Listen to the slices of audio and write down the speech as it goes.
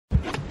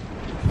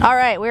All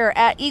right, we're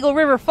at Eagle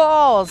River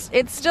Falls.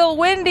 It's still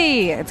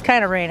windy. It's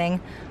kind of raining,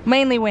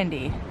 mainly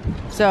windy.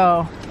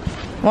 So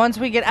once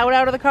we get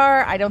out of the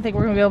car, I don't think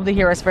we're gonna be able to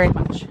hear us very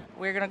much.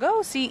 We're gonna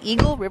go see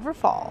Eagle River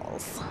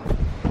Falls.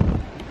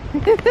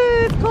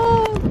 It's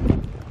cold.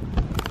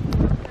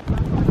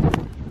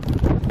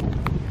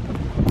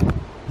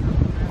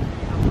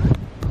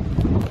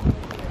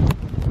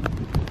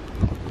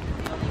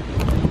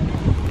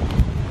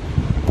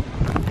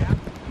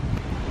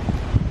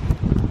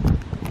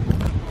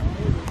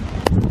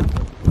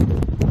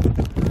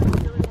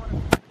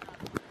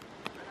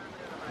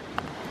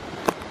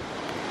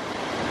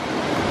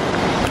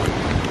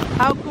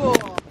 How cool.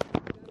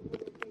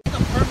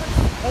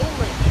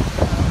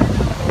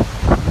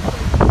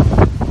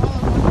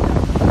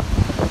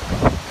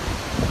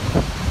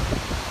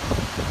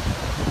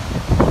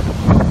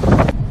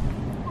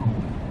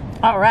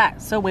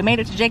 Alright, so we made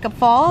it to Jacob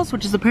Falls,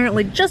 which is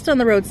apparently just on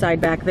the roadside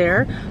back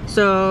there.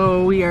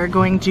 So we are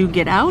going to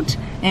get out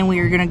and we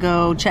are going to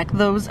go check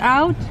those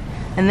out.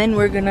 And then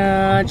we're going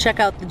to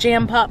check out the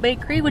Jam Pot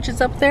Bakery, which is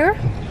up there.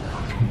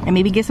 And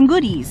maybe get some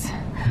goodies.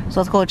 So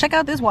let's go check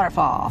out this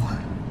waterfall.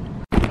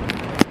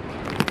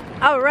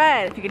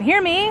 Alright, if you can hear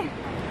me,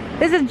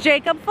 this is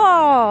Jacob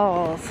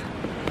Falls.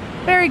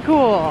 Very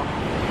cool.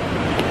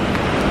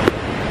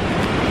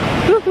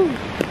 Woohoo.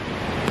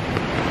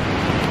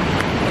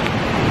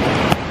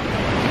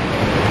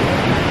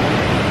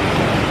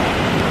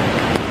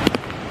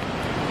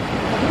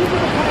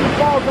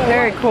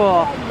 Very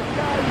cool.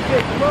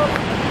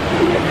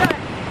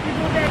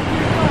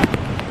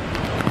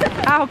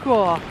 How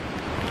cool.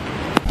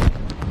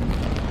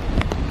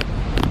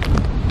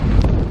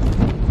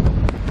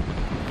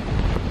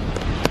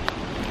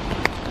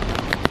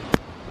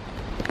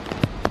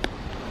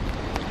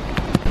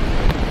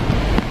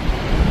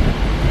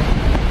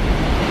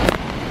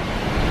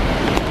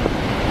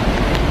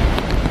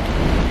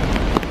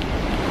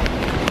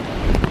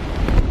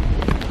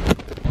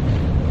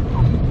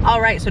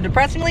 Alright, so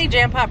depressingly,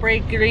 Jam Pot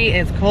Bakery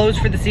is closed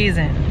for the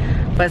season.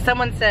 But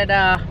someone said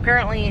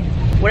apparently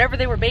whatever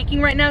they were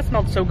baking right now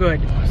smelled so good.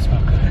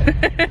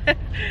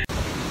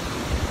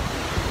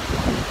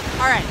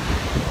 Alright,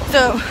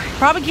 so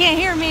probably can't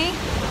hear me,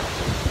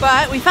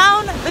 but we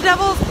found the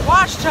Devil's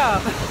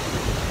Washtub.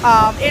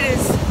 It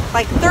is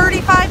like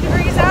 35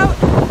 degrees out,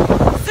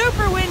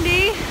 super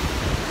windy,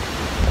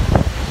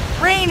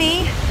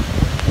 rainy.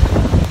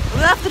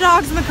 We left the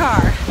dogs in the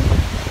car.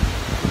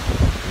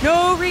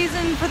 No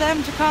reason for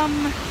them to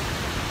come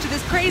to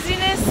this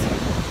craziness.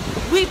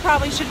 We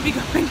probably shouldn't be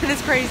going to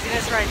this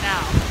craziness right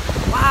now.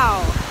 Wow.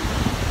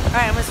 All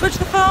right, I'm gonna switch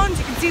the phones.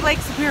 You can see Lake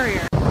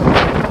Superior.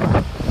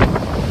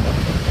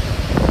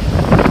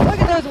 Look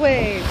at those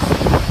waves.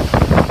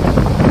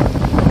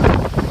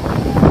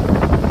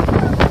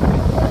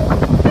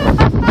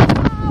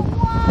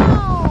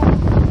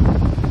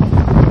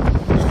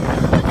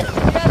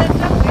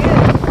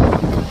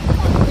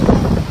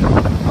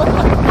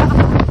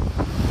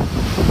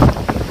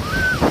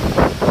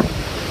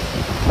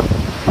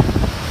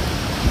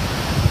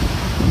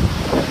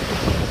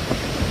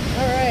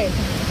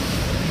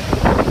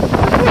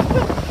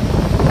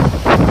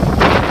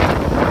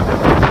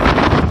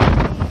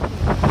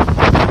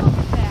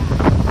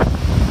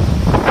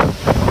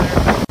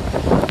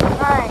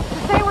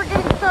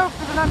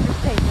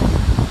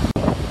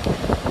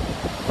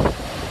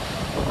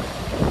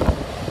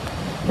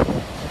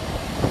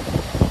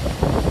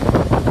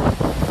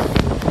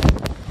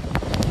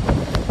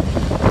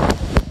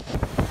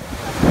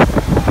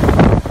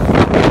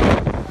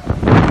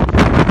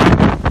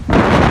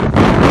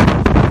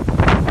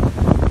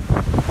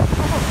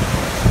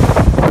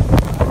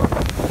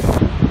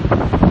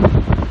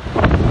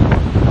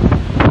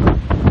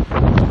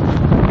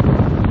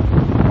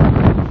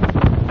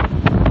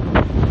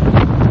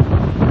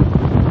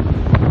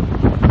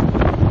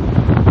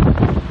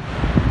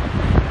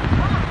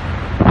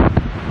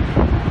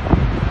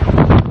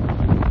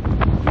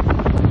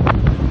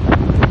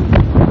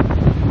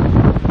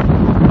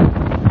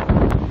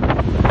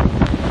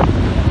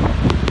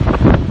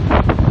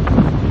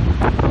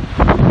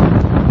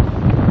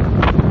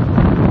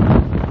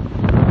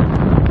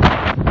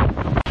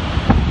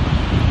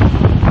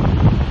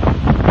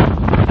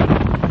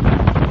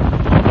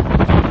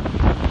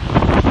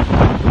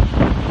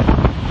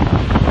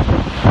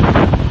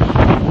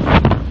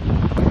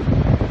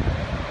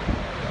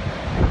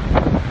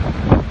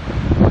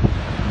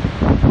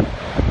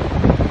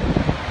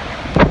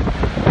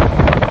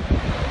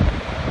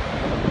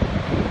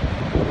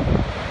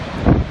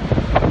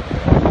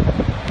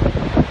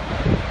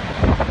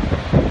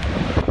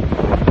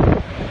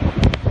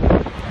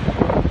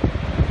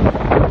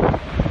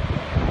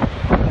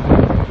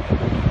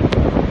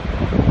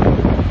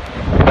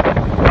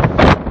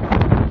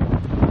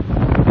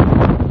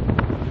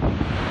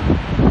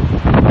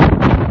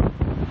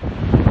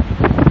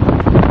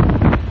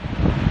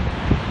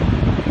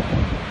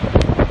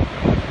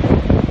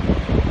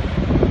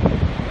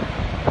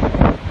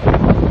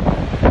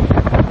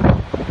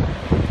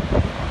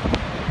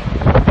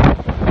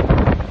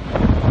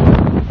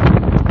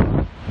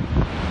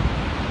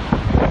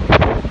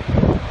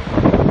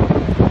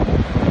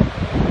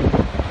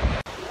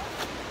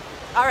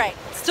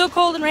 still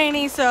cold and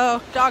rainy,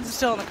 so dogs are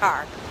still in the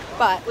car.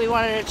 But we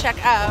wanted to check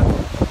out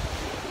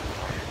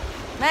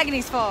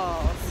Manganese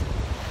Falls,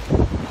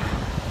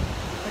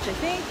 which I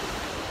think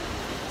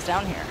is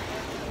down here.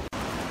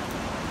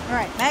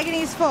 Alright,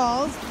 Manganese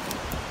Falls,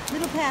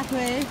 little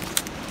pathway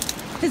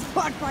is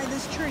blocked by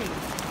this tree.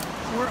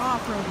 So we're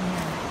off-roading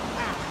here.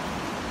 Ah.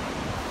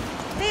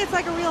 Hey, it's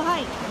like a real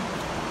hike.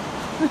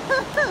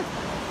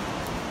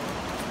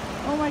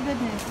 Oh my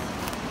goodness.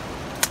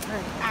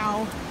 Alright,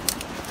 ow.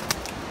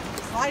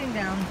 Sliding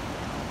down.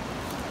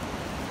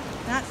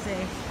 Not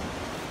safe.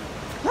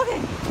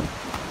 Okay.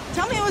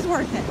 Tell me it was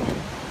worth it.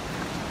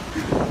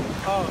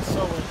 Oh,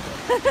 so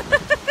worth it.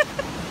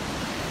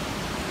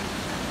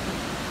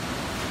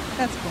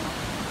 That's cool.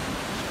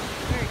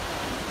 Very cool.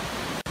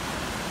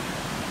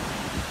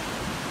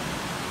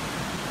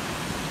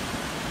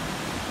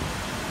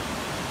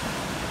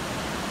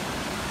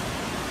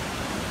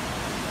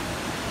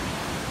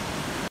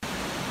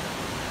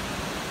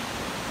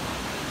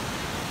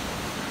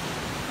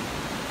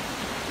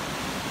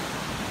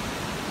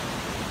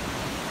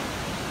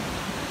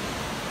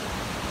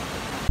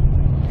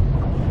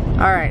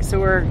 Alright, so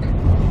we're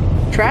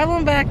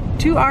traveling back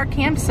to our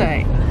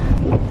campsite.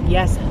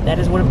 Yes, that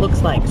is what it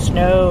looks like.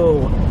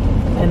 Snow.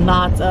 And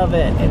lots of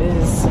it. It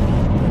is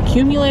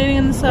accumulating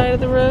on the side of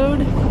the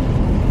road.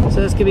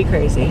 So this could be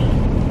crazy.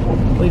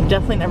 We've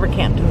definitely never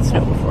camped in the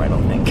snow before, I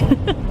don't think.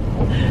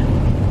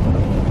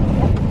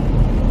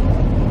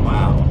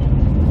 Wow.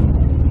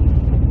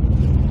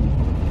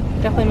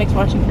 Definitely makes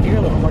watching for deer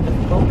a little more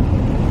difficult.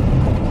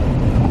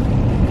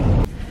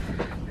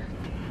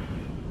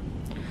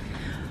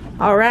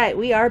 Alright,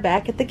 we are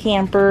back at the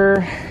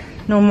camper.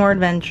 No more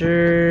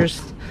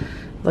adventures.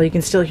 Though you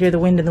can still hear the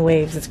wind and the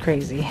waves, it's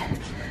crazy.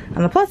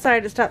 On the plus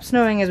side, it stopped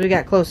snowing as we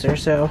got closer,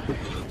 so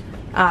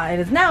it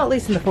is now at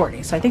least in the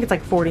 40s. So I think it's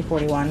like 40,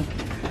 41.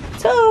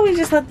 So we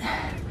just had,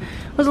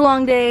 it was a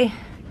long day.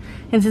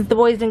 And since the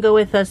boys didn't go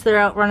with us, they're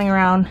out running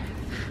around.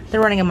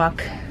 They're running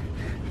amok.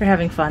 They're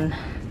having fun.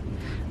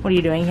 What are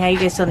you doing? Yeah, you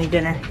guys still need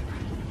dinner.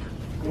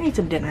 We need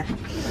some dinner.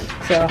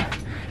 So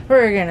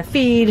we're gonna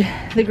feed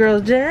the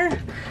girls dinner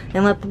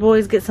and let the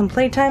boys get some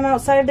playtime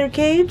outside their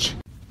cage.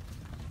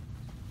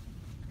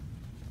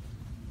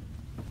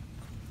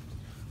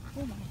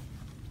 Oh my.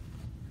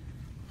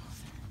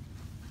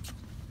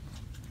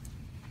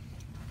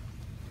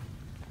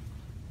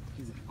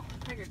 He's in the corner.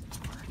 Tiger's in the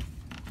corner.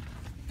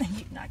 I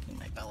keep knocking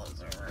my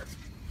pillows over.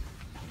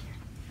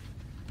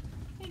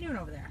 What are you doing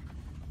over there?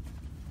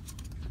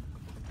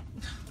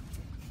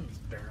 He's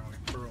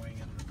burrowing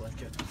in the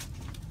blanket.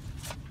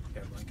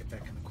 Got a blanket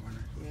back in the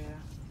corner. Yeah.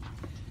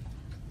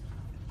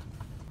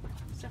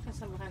 There's definitely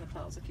some behind the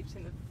pillows. I keep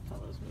seeing the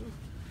pillows move.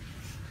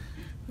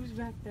 Who's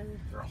back there?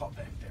 They're all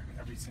back there.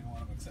 Every single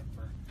one of them except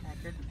for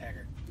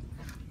Haggard.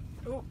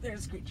 Oh,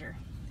 there's Screecher.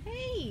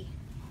 Hey!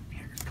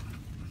 Haggard, come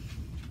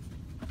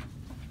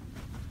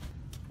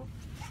on.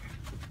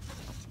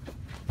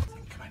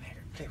 Come on,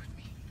 Haggard. Play with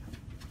me.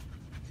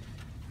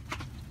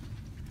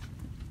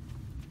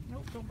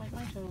 Nope, don't bite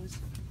my toes.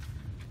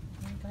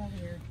 Come over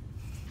here.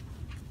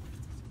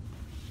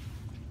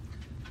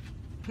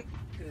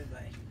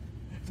 Goodbye.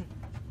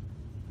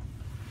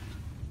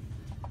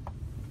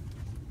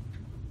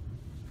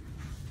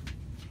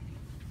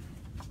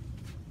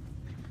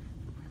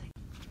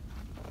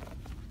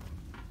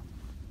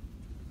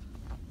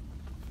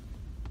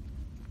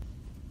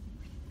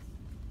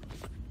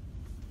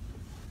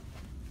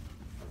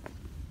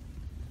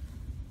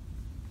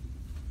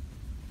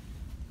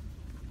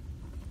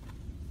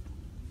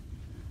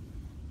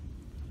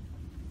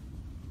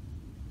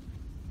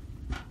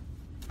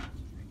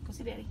 Go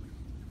see Daddy.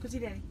 Go see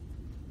Daddy.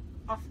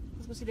 Off.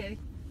 Let's go see Daddy.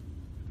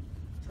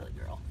 Silly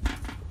girl. I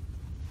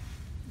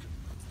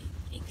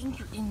think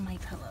you're in my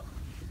pillow.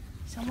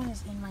 Someone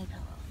is in my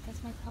pillow.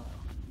 That's my pillow.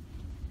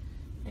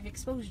 I've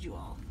exposed you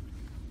all.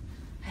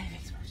 I've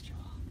exposed you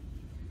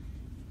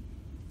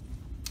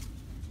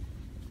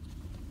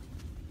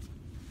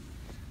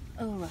all.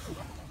 Oh, Ruffy.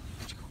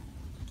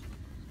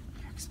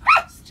 You're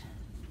exposed.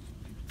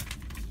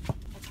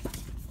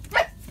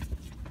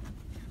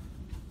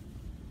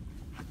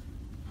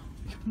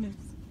 Goodness.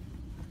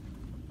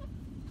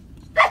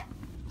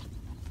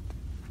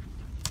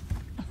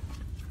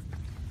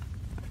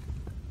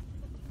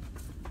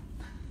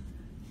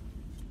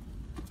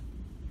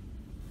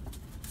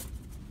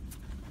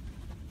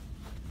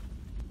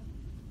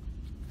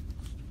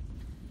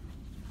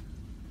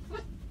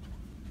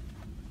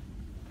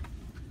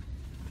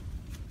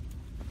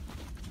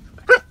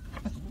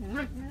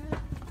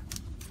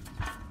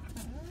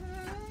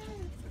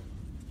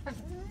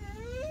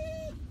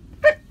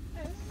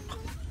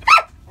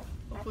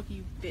 Look,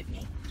 you bit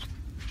me.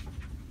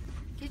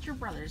 Get your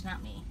brothers,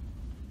 not me.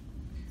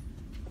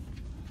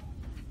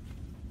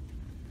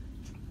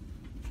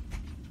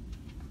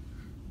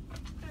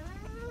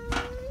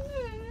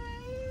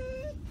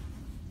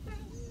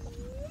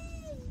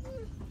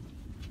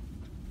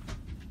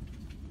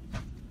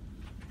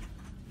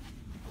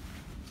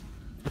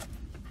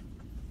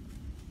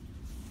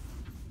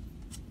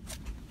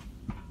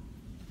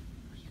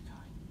 Where are you going?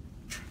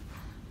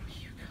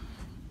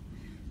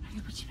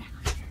 put you back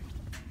right here.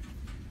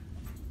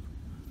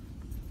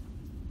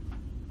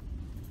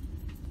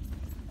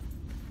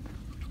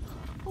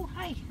 Oh,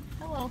 hi.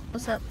 Hello.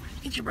 What's up?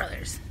 Eat your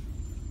brothers.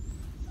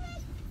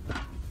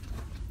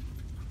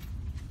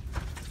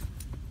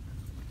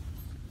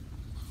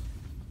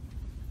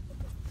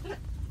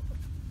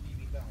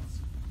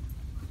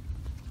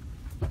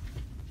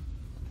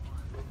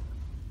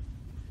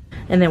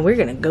 And then we're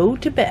gonna go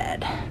to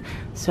bed.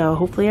 So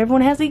hopefully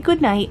everyone has a good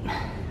night.